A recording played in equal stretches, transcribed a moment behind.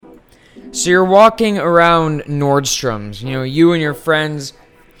So you're walking around Nordstrom's, you and your friends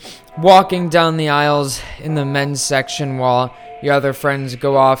walking down the aisles in the men's section while your other friends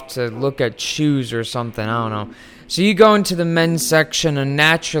go off to look at shoes or something, I don't know. So you go into the men's section and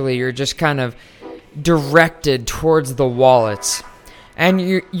naturally you're just kind of directed towards the wallets.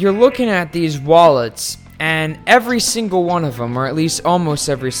 And you're looking at these wallets, and every single one of them, or at least almost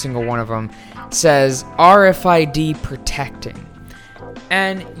every single one of them, says RFID protecting.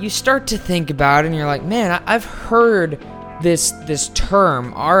 And you start to think about it, and you're like, man, I've heard this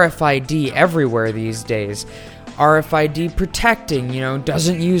term RFID everywhere these days. RFID protecting,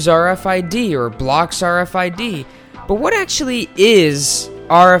 doesn't use RFID or blocks RFID. But what actually is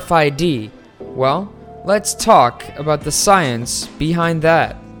RFID? Well, let's talk about the science behind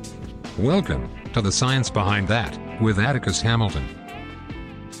that. Welcome to the Science Behind That with Atticus Hamilton.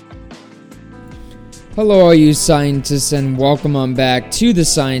 Hello, all you scientists, and welcome on back to the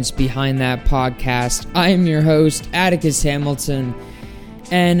Science Behind That podcast. I am your host, Atticus Hamilton,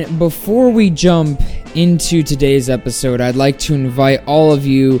 and before we jump into today's episode, I'd like to invite all of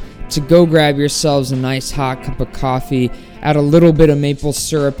you to go grab yourselves a nice hot cup of coffee, add a little bit of maple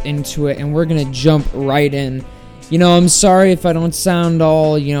syrup into it, and we're going to jump right in. I'm sorry if I don't sound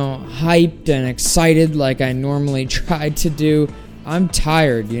all, hyped and excited like I normally try to do. I'm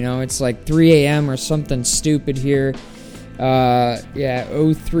tired, it's like 3 a.m. or something stupid here.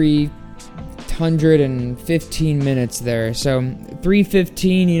 315 minutes there. So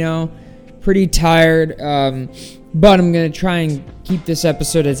 3:15, pretty tired. But I'm going to try and keep this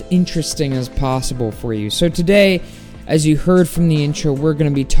episode as interesting as possible for you. So today, as you heard from the intro, we're going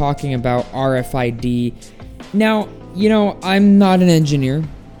to be talking about RFID. Now, I'm not an engineer.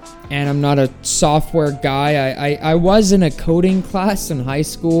 And I'm not a software guy. I was in a coding class in high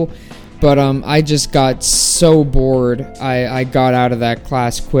school, but I just got so bored. I got out of that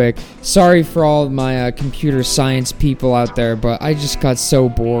class quick. Sorry for all of my computer science people out there, but I just got so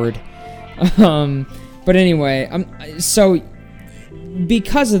bored. But anyway, so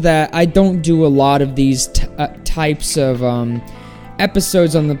because of that, I don't do a lot of these types of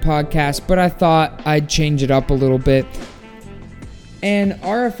episodes on the podcast, but I thought I'd change it up a little bit. And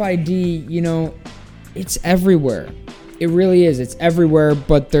RFID, it's everywhere. It really is. It's everywhere,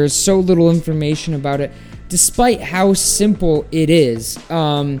 but there's so little information about it, despite how simple it is.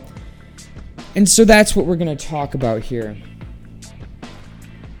 And so that's what we're going to talk about here.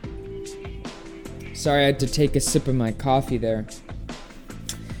 Sorry, I had to take a sip of my coffee there.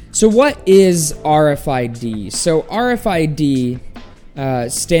 So what is RFID? So RFID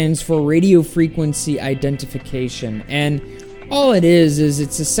stands for radio frequency identification, and all it is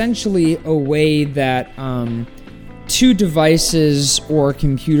it's essentially a way that two devices or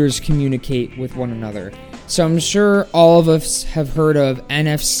computers communicate with one another. So I'm sure all of us have heard of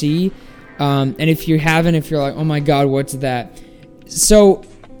NFC, and if you haven't, if you're like, oh my god, what's that? So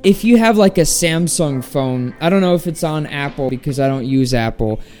if you have like a Samsung phone, I don't know if it's on Apple because I don't use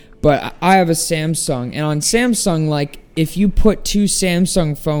Apple, but I have a Samsung, and on Samsung, like if you put two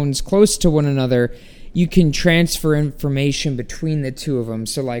Samsung phones close to one another, you can transfer information between the two of them.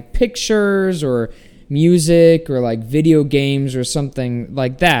 So like pictures or music or like video games or something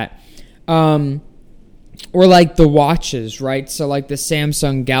like that. Or like the watches, right? So like the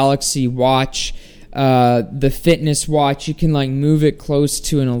Samsung Galaxy Watch, the fitness watch, you can like move it close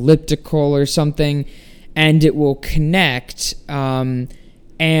to an elliptical or something and it will connect and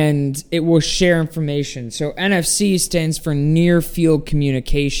it will share information. So NFC stands for Near Field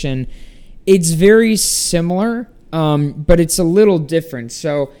Communication. It's very similar, but it's a little different.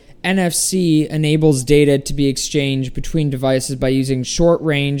 So NFC enables data to be exchanged between devices by using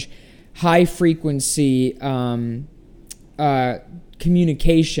short-range, high-frequency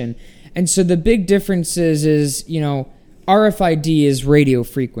communication. And so the big difference is RFID is radio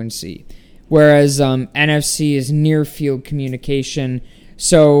frequency, whereas NFC is near-field communication.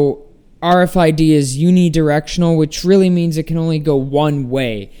 So RFID is unidirectional, which really means it can only go one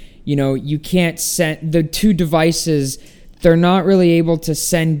way. You can't send the two devices, they're not really able to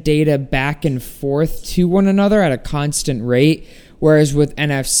send data back and forth to one another at a constant rate, whereas with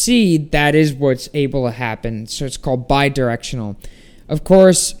NFC, that is what's able to happen. So it's called bidirectional. Of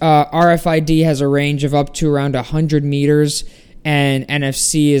course, RFID has a range of up to around 100 meters, and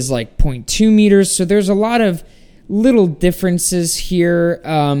NFC is like 0.2 meters. So there's a lot of little differences here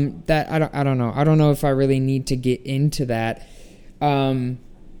that I don't know. I don't know if I really need to get into that.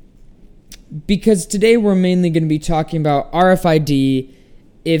 Because today we're mainly going to be talking about RFID,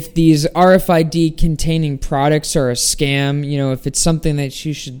 if these RFID containing products are a scam, if it's something that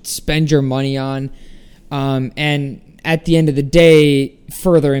you should spend your money on, and at the end of the day,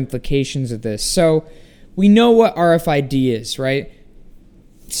 further implications of this. So we know what RFID is, right?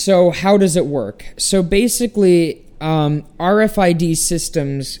 So how does it work? So basically, RFID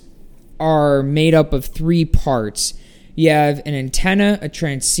systems are made up of three parts. You have an antenna, a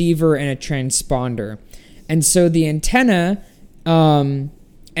transceiver, and a transponder. And so the antenna and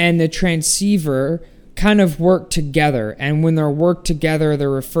the transceiver kind of work together. And when they're worked together, they're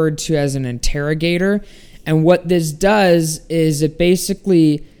referred to as an interrogator. And what this does is it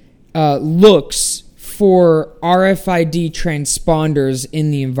basically looks for RFID transponders in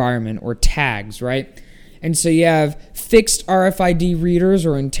the environment, or tags, right? And so you have fixed RFID readers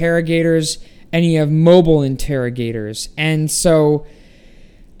or interrogators, and you have mobile interrogators. And so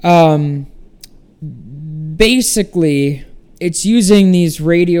basically, it's using these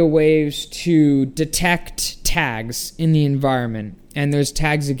radio waves to detect tags in the environment. And those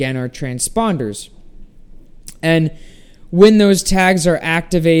tags, again, are transponders. And when those tags are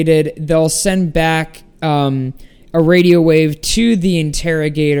activated, they'll send back a radio wave to the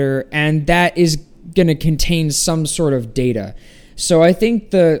interrogator, and that is going to contain some sort of data. So I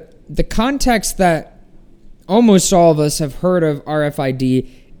think the context that almost all of us have heard of RFID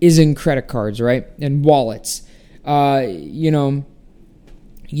is in credit cards, right? And wallets. You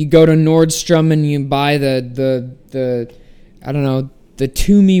go to Nordstrom and you buy the I don't know, the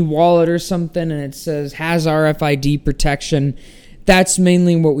Toomey wallet or something, and it says has RFID protection. That's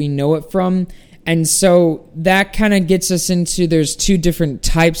mainly what we know it from. And so that kind of gets us into, there's two different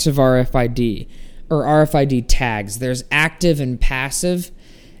types of RFID, or RFID tags. There's active and passive.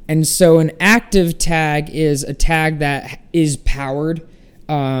 And so an active tag is a tag that is powered,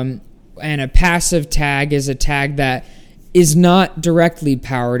 and a passive tag is a tag that is not directly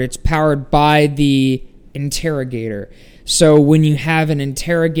powered. It's powered by the interrogator. So when you have an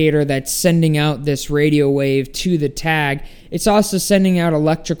interrogator that's sending out this radio wave to the tag, it's also sending out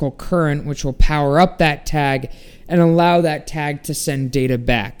electrical current, which will power up that tag and allow that tag to send data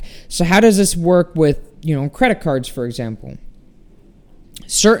back. So how does this work with, credit cards, for example?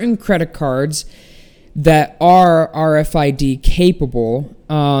 Certain credit cards that are RFID capable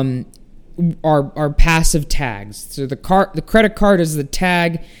are passive tags. So the credit card is the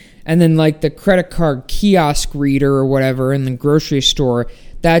tag, and then like the credit card kiosk reader or whatever in the grocery store,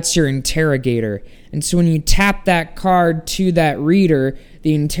 that's your interrogator. And so when you tap that card to that reader,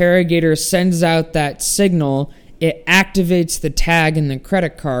 the interrogator sends out that signal. It activates the tag in the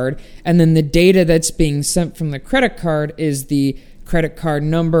credit card, and then the data that's being sent from the credit card is the credit card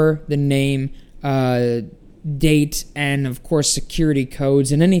number, the name, date, and of course security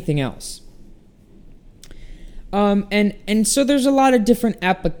codes and anything else. And so there's a lot of different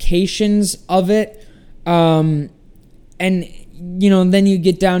applications of it. And then you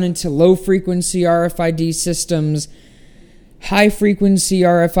get down into low frequency RFID systems, high frequency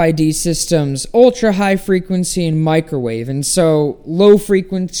RFID systems, ultra high frequency, and microwave. And so low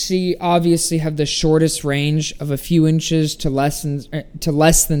frequency obviously have the shortest range of a few inches to less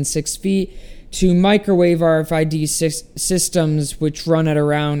than 6 feet, to microwave RFID systems, which run at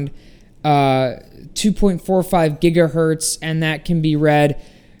around 2.45 gigahertz, and that can be read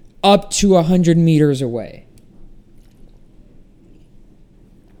up to 100 meters away.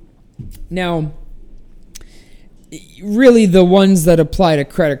 Now, really the ones that apply to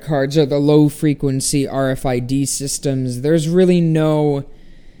credit cards are the low frequency RFID systems. There's really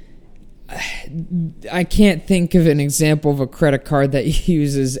I can't think of an example of a credit card that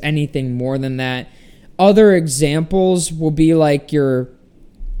uses anything more than that. Other examples will be like I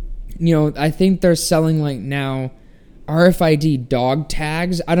think they're selling like now RFID dog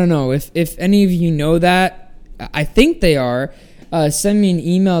tags. I don't know if any of you know that. I think they are. Send me an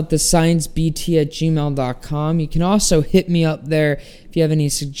email at thesciencebt@gmail.com. You can also hit me up there if you have any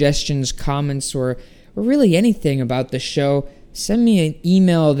suggestions, comments, or really anything about the show. Send me an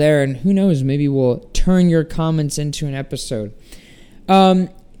email there, and who knows, maybe we'll turn your comments into an episode.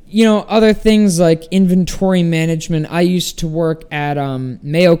 Other things like inventory management. I used to work at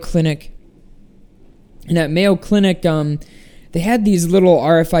Mayo Clinic. And at Mayo Clinic, they had these little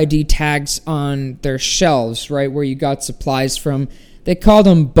RFID tags on their shelves, right, where you got supplies from. They called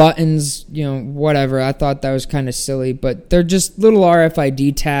them buttons, whatever. I thought that was kind of silly, but they're just little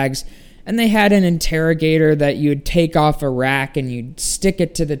RFID tags. And they had an interrogator that you'd take off a rack and you'd stick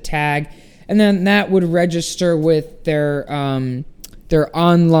it to the tag. And then that would register with their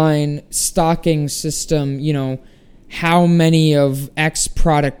online stocking system, how many of X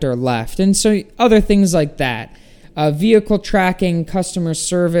product are left. And so other things like that. Vehicle tracking, customer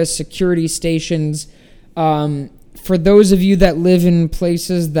service, security stations. For those of you that live in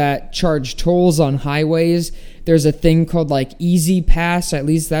places that charge tolls on highways, There's a thing called like Easy Pass, at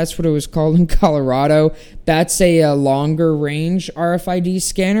least that's what it was called in Colorado. That's a longer range RFID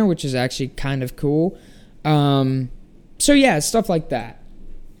scanner, which is actually kind of cool. So yeah, stuff like that.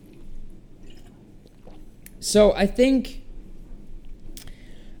 So I think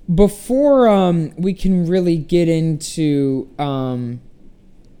before we can really get into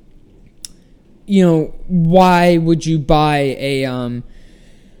why would you buy a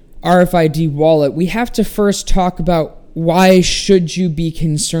RFID wallet, we have to first talk about why should you be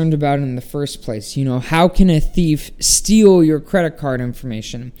concerned about it in the first place. How can a thief steal your credit card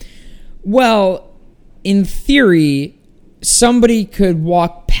information? Well, in theory, somebody could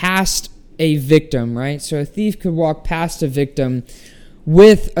walk past a victim, right? So a thief could walk past a victim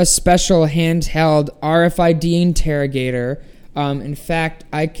with a special handheld RFID interrogator. In fact,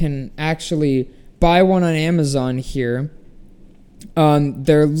 I can actually buy one on Amazon here.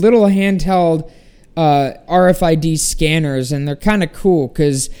 They're little handheld RFID scanners, and they're kind of cool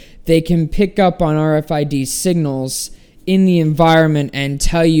because they can pick up on RFID signals in the environment and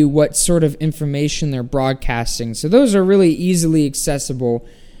tell you what sort of information they're broadcasting. So those are really easily accessible,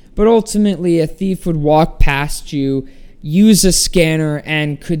 but ultimately a thief would walk past you, use a scanner,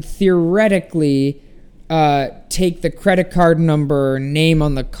 and could theoretically take the credit card number, name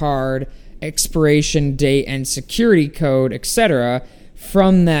on the card, expiration date, and security code, etc.,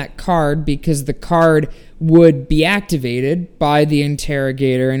 from that card, because the card would be activated by the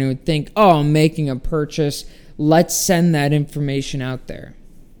interrogator and it would think, oh, I'm making a purchase, let's send that information out there.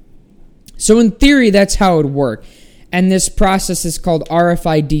 So in theory, that's how it would work. And this process is called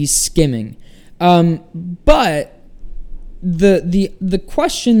RFID skimming. But the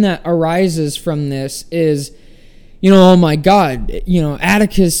question that arises from this is, oh my God,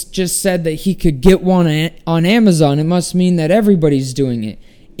 Atticus just said that he could get one on Amazon. It must mean that everybody's doing it.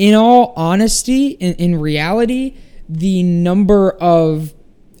 In all honesty, in reality, the number of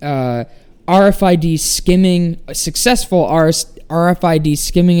RFID skimming, successful RFID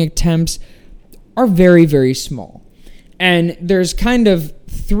skimming attempts are very, very small. And there's kind of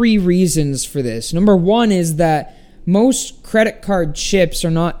three reasons for this. Number one is that most credit card chips are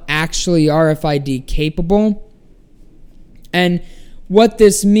not actually RFID capable. And what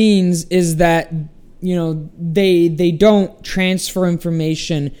this means is that, they don't transfer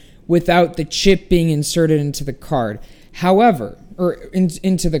information without the chip being inserted into the card. However, or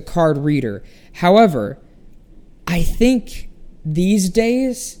into the card reader. However, I think these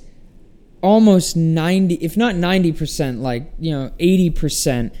days, almost 90, if not 90%,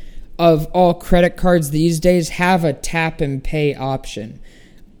 80% of all credit cards these days have a tap and pay option.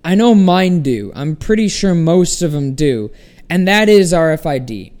 I know mine do. I'm pretty sure most of them do. And that is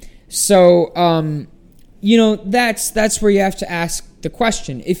RFID. So, that's where you have to ask the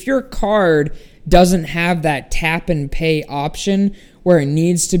question. If your card doesn't have that tap and pay option where it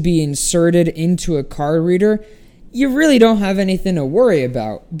needs to be inserted into a card reader, you really don't have anything to worry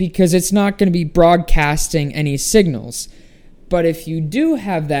about because it's not going to be broadcasting any signals. But if you do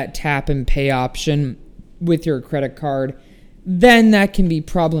have that tap and pay option with your credit card, then that can be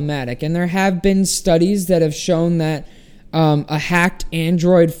problematic. And there have been studies that have shown that a hacked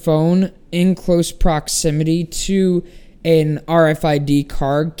Android phone in close proximity to an RFID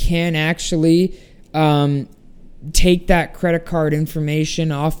card can actually take that credit card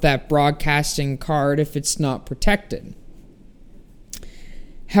information off that broadcasting card if it's not protected.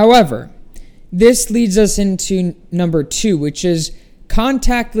 However, this leads us into number two, which is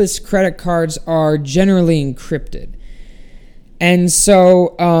contactless credit cards are generally encrypted. And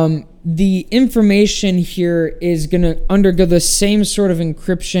so the information here is going to undergo the same sort of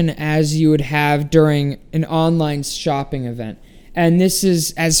encryption as you would have during an online shopping event. And this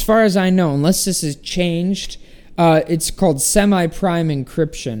is, as far as I know, unless this has changed, it's called semi-prime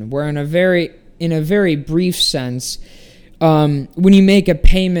encryption, where in a very brief sense, when you make a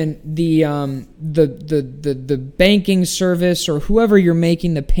payment, the banking service or whoever you're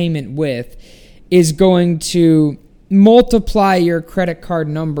making the payment with is going to multiply your credit card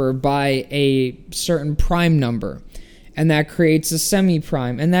number by a certain prime number, and that creates a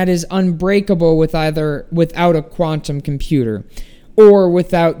semi-prime, and that is unbreakable without a quantum computer or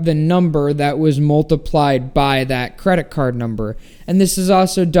without the number that was multiplied by that credit card number. And this is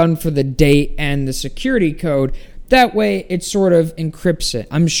also done for the date and the security code. That way it sort of encrypts it.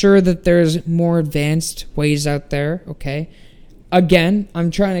 I'm sure that there's more advanced ways out there, okay? Again,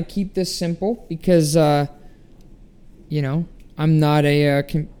 I'm trying to keep this simple because I'm not a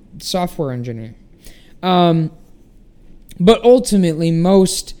software engineer. But ultimately,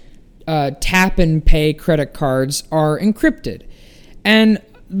 most tap and pay credit cards are encrypted. And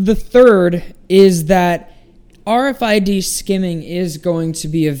the third is that RFID skimming is going to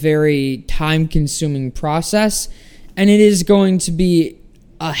be a very time-consuming process, and it is going to be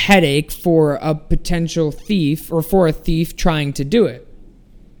a headache for a potential thief or for a thief trying to do it.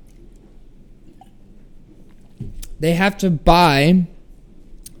 They have to buy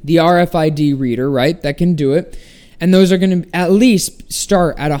the RFID reader, right, that can do it, and those are going to at least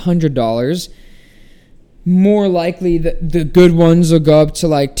start at $100. More likely, the good ones will go up to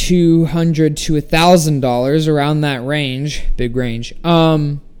like $200 to $1,000, around that range. Big range.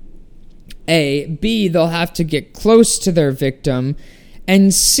 B, they'll have to get close to their victim,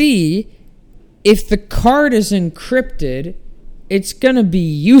 and C, if the card is encrypted, it's going to be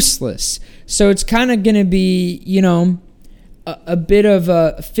useless. So it's kind of going to be, a bit of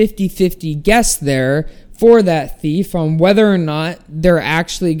a 50-50 guess there for that thief on whether or not they're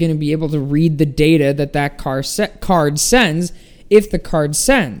actually going to be able to read the data that card sends, if the card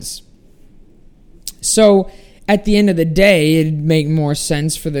sends. So at the end of the day, it'd make more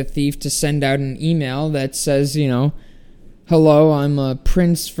sense for the thief to send out an email that says, hello, I'm a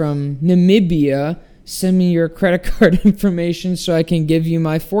prince from Namibia. Send me your credit card information so I can give you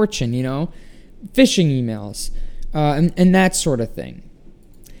my fortune, phishing emails, and that sort of thing.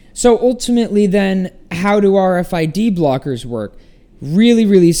 So ultimately then, how do RFID blockers work? Really,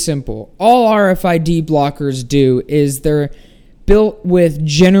 really simple. All RFID blockers do is they're built with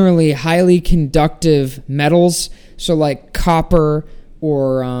generally highly conductive metals, so like copper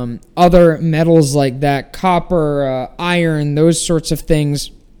or other metals like that, copper, iron, those sorts of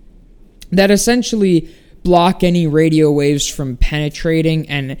things that essentially block any radio waves from penetrating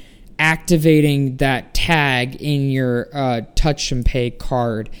and activating that tag in your touch and pay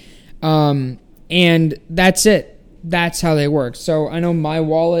card. And that's it. That's how they work. So I know my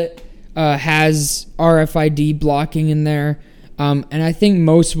wallet has RFID blocking in there. And I think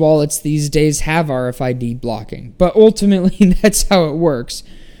most wallets these days have RFID blocking. But ultimately, that's how it works.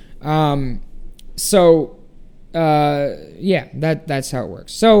 That's how it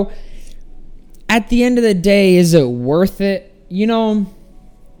works. So at the end of the day, is it worth it?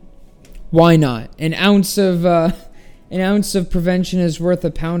 Why not? An ounce of prevention is worth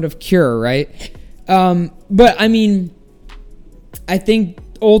a pound of cure, right? But I mean, I think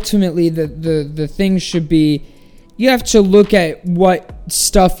ultimately the thing should be, you have to look at what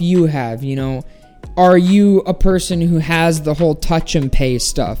stuff you have, Are you a person who has the whole touch and pay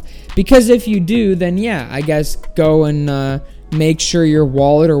stuff? Because if you do, then yeah, I guess go and make sure your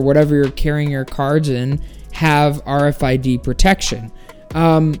wallet or whatever you're carrying your cards in have RFID protection.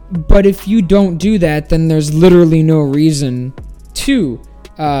 But if you don't do that, then there's literally no reason to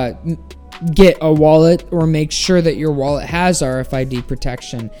get a wallet or make sure that your wallet has RFID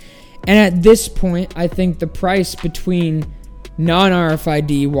protection. And at this point, I think the price between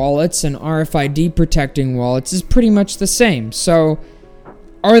non-RFID wallets and RFID protecting wallets is pretty much the same. So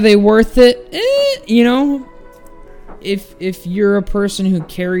are they worth it? If you're a person who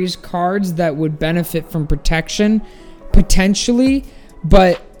carries cards that would benefit from protection, potentially.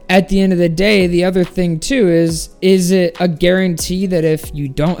 But at the end of the day, the other thing too is it a guarantee that if you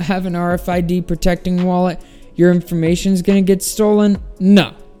don't have an RFID protecting wallet, your information is going to get stolen?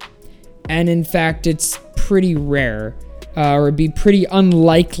 No. And in fact, it's pretty rare, or it'd be pretty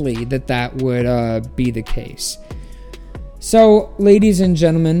unlikely that would be the case. So, ladies and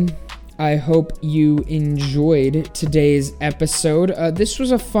gentlemen, I hope you enjoyed today's episode. This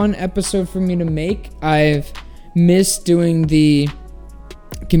was a fun episode for me to make. I've missed doing the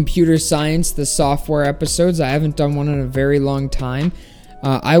computer science, the software episodes. I haven't done one in a very long time.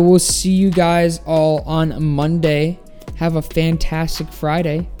 I will see you guys all on Monday. Have a fantastic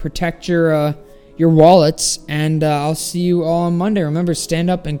Friday. Protect your wallets, and I'll see you all on Monday. Remember, stand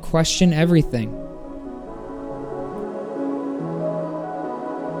up and question everything.